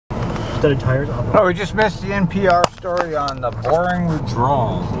studded tires off. Oh, we just missed the NPR story on the boring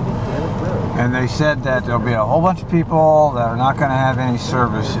withdrawal. And they said that there'll be a whole bunch of people that are not going to have any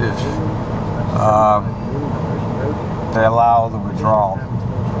service if they allow the withdrawal.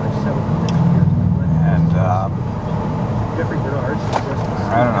 And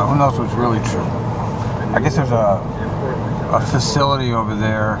I don't know, who knows what's really true. I guess there's a facility over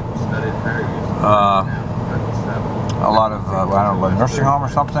there, a lot of, I don't know, a nursing home or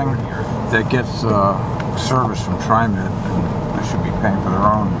something that gets service from TriMet, and they should be paying for their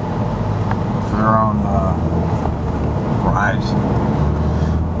own rides.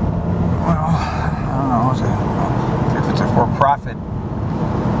 Well, I don't know, if it's a for-profit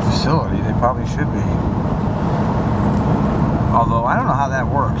facility, they probably should be. Although, I don't know how that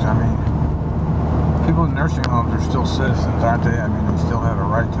works. I mean, people in nursing homes are still citizens, aren't they? I mean, they still have a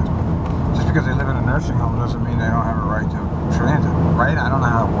right to... Just because they live in a nursing home doesn't mean they don't have a right to transit, right? I don't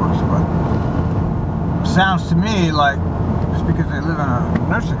know how it works, but it sounds to me like just because they live in a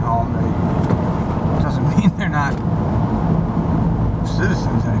nursing home, it doesn't mean they're not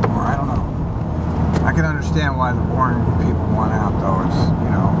citizens anymore. I don't know. I can understand why the boring people want out, though. It's, you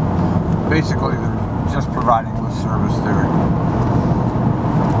know, basically they're just providing lip service there.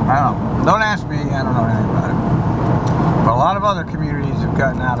 I don't know. Don't ask me. I don't know anything about it. But a lot of other communities have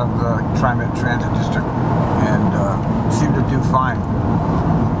gotten out of the TriMet Transit District and seem to do fine.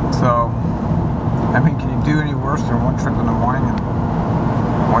 So, I mean, can you do any worse than one trip in the morning and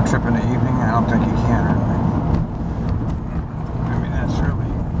one trip in the evening? I don't think you can, really. I mean, that's really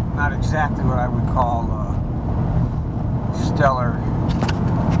not exactly what I would call stellar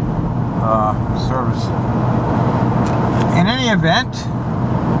service. In any event,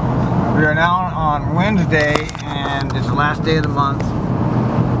 we are now on Wednesday, and it's the last day of the month,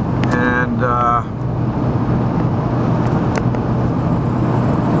 and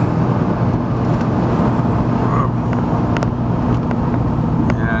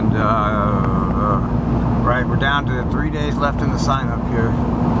right, we're down to 3 days left in the sign up here.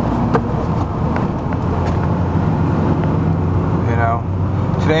 You know,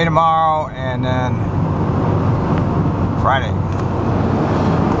 today, tomorrow, and then Friday.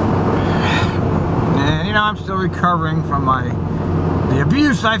 And, you know, I'm still recovering from the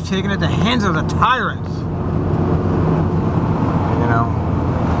abuse I've taken at the hands of the tyrants. You know,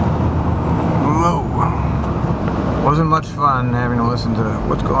 whoa. Wasn't much fun having to listen to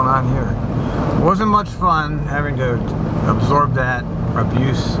what's going on here. Wasn't much fun having to absorb that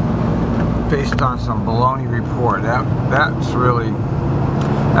abuse based on some baloney report. That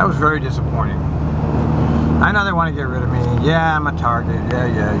was very disappointing. I know they want to get rid of me. Yeah, I'm a target.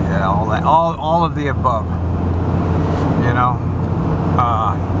 Yeah. All that. All of the above. You know.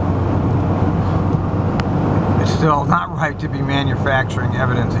 It's still not right to be manufacturing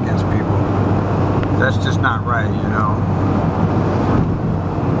evidence against people. That's just not right, you know.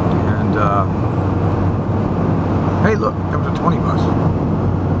 And hey, look, here comes a 20 bus.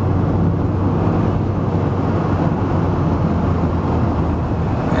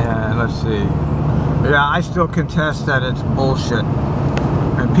 And let's see. Yeah, I still contest that it's bullshit.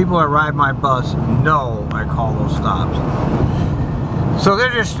 And people that ride my bus know I call those stops. So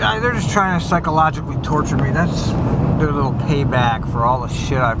they're just trying to psychologically torture me. That's their little payback for all the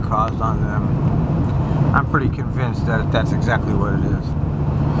shit I've caused on them. I'm pretty convinced that that's exactly what it is.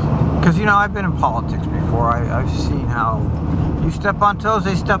 Because, you know, I've been in politics before. I've seen how you step on toes,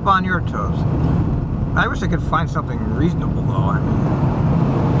 they step on your toes. I wish I could find something reasonable, though. I mean,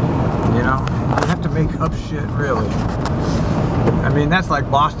 you know, you have to make up shit, really. I mean, that's like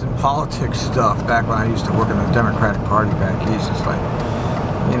Boston politics stuff back when I used to work in the Democratic Party back east. It's like,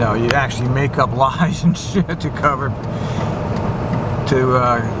 you know, you actually make up lies and shit to cover, to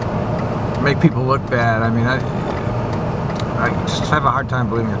make people look bad. I mean, I just have a hard time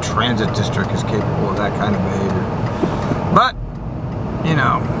believing a transit district is capable of that kind of behavior. But, you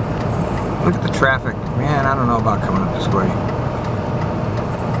know, look at the traffic. Man, I don't know about coming up this way.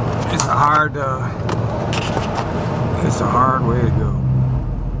 It's a hard way to go.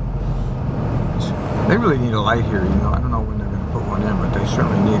 They really need a light here, you know. I don't know when they're going to put one in, but they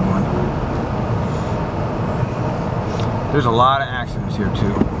certainly need one. There's a lot of accidents here,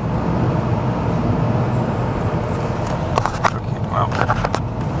 too. Okay, well,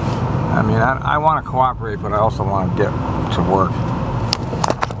 I mean, I want to cooperate, but I also want to get to work.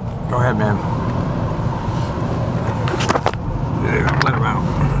 Go ahead, man. Yeah, let them out.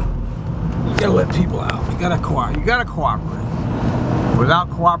 You gotta let people out. You gotta cooperate. Without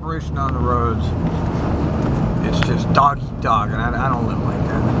cooperation on the roads, it's just dog eat dog, and I don't live like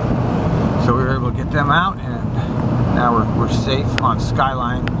that. So we were able to get them out, and now we're safe on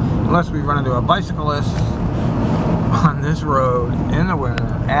Skyline. unless we run into a bicyclist on this road in the winter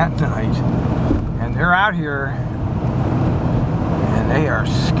at night, and they're out here and they are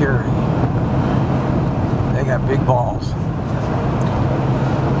scary. They got big balls.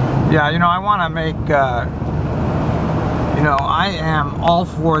 Yeah, you know, I want to make, you know, I am all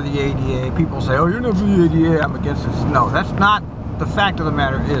for the ADA. People say, oh, you're not for the ADA, I'm against it. No, that's not, the fact of the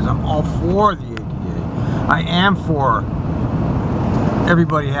matter is, I'm all for the ADA. I am for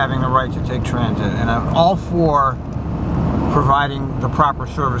everybody having the right to take transit, and I'm all for providing the proper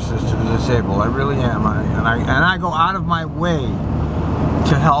services to the disabled. I really am. And I go out of my way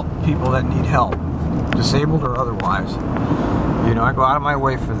to help people that need help, disabled or otherwise. You know, I go out of my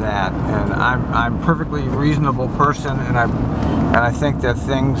way for that, and I'm a perfectly reasonable person, and I think that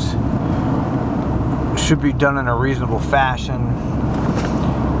things should be done in a reasonable fashion.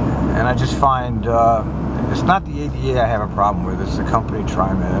 And I just find it's not the ADA I have a problem with, it's the company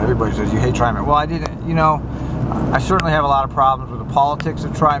TriMet. Everybody says you hate TriMet. Well, I didn't, you know, I certainly have a lot of problems with the politics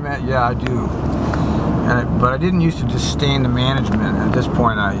of TriMet. Yeah, I do. But I didn't used to disdain the management. At this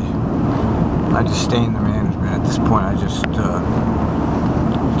point, I disdain the management. At this point, I just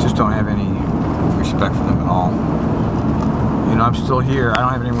don't have any respect for them at all. You know, I'm still here. I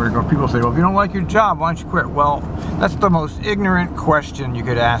don't have anywhere to go. People say, well, if you don't like your job, why don't you quit? Well, that's the most ignorant question you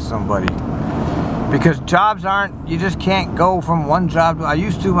could ask somebody. Because jobs aren't, you just can't go from one job to, I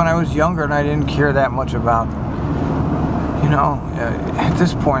used to when I was younger and I didn't care that much about, you know, at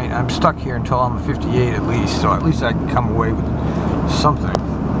this point, I'm stuck here until I'm 58 at least, so at least I can come away with something.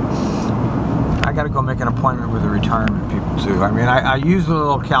 I got to go make an appointment with the retirement people too. I mean, I use the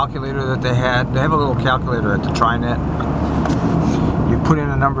little calculator that they had. They have a little calculator at the TriNet. You put in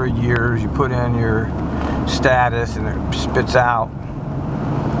a number of years, you put in your status, and it spits out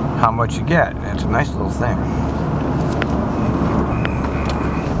how much you get. And it's a nice little thing.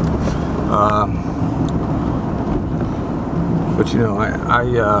 But you know, I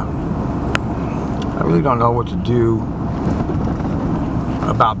really don't know what to do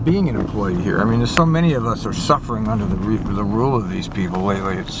about being an employee here. I mean, there's so many of us are suffering under the rule of these people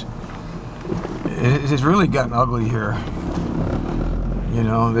lately. It's really gotten ugly here. You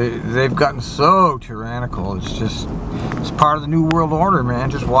know, they've gotten so tyrannical. It's part of the New World Order, man.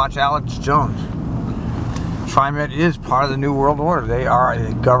 Just watch Alex Jones. TriMet is part of the New World Order. They are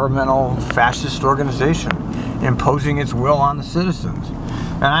a governmental fascist organization imposing its will on the citizens.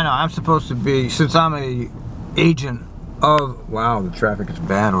 And I know I'm supposed to be, since I'm a agent of, wow, the traffic is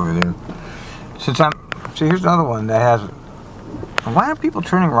bad over there. See, here's another one that has, why are people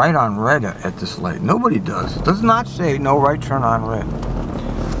turning right on red at this light? Nobody does. It does not say no right turn on red.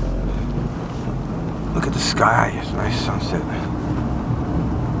 Look at the sky, it's a nice sunset.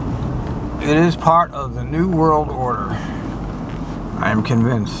 It is part of the New World Order. I am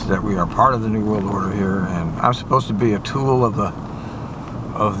convinced that we are part of the New World Order here, and I'm supposed to be a tool of the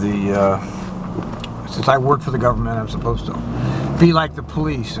since I work for the government, I'm supposed to be like the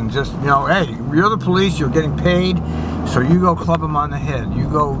police and just, you know, hey, you're the police, you're getting paid, so you go club them on the head. You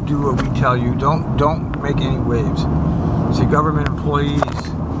go do what we tell you. Don't make any waves. See, government employees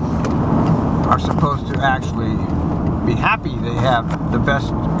are supposed to actually be happy they have the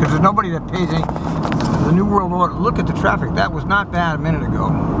best, because there's nobody that pays any. The New World Order, look at the traffic. That was not bad a minute ago.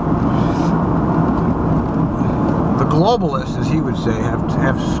 The globalists, as he would say,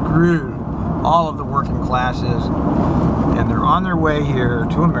 have screwed all of the working classes, and they're on their way here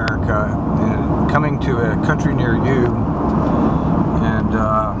to America and coming to a country near you, and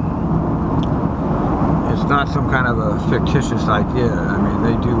it's not some kind of a fictitious idea. I mean,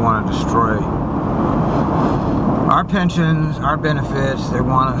 they do want to destroy our pensions, our benefits. They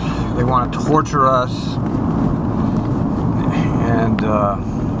want to torture us, and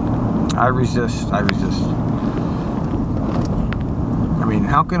I resist. I mean,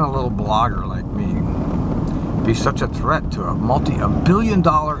 how can a little blogger like me be such a threat to a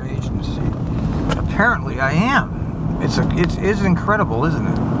billion-dollar agency? Apparently, I am. It's incredible, isn't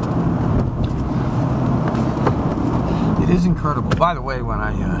it? It is incredible. By the way, when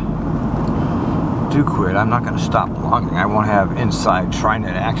I do quit, I'm not going to stop blogging. I won't have inside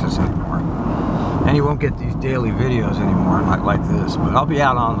TriNet access anymore, and you won't get these daily videos anymore like this. But I'll be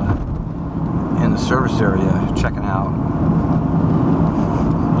out in the service area checking out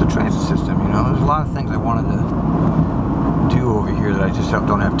the transit system. You know, there's a lot of things I wanted to do over here that I just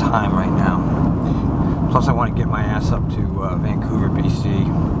don't have time right now. Plus, I want to get my ass up to Vancouver, BC.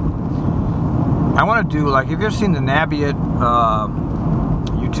 I want to do, like, have you ever seen the Nabiet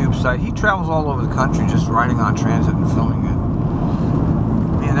YouTube site? He travels all over the country just riding on transit and filming it.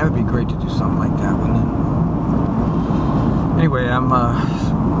 Man, that would be great to do something like that, wouldn't it? Anyway, I'm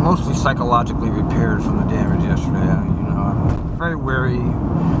mostly psychologically repaired from the damage yesterday. You know, I'm very wary,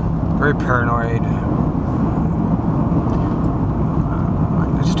 very paranoid.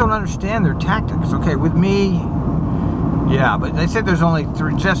 I just don't understand their tactics. Okay, with me, yeah, but they said there's only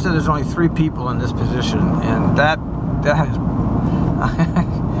three. Jeff said there's only 3 people in this position, and that is.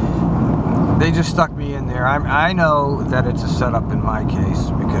 They just stuck me in there. I know that it's a setup in my case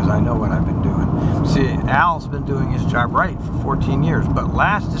because I know what I've been doing. See, Al's been doing his job right for 14 years, but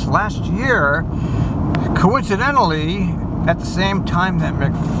this last year, coincidentally, at the same time that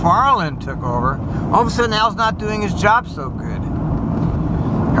McFarland took over, all of a sudden Al's not doing his job so good.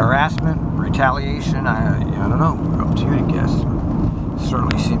 Harassment, retaliation, I don't know. Up to you to guess.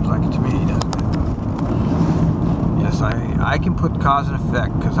 Certainly seems like it to me, doesn't it? Yes, I can put cause and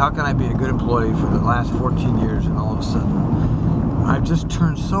effect, because how can I be a good employee for the last 14 years and all of a sudden I've just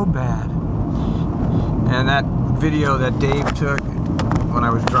turned so bad? And that video that Dave took when I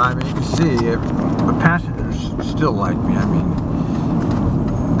was driving, you can see the passengers still like me. I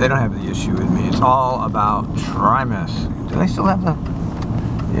mean, they don't have the issue with me. It's all about Trimus. Do they still have the...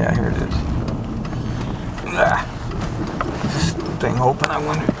 Yeah, here it is. Is this thing open, I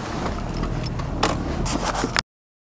wonder?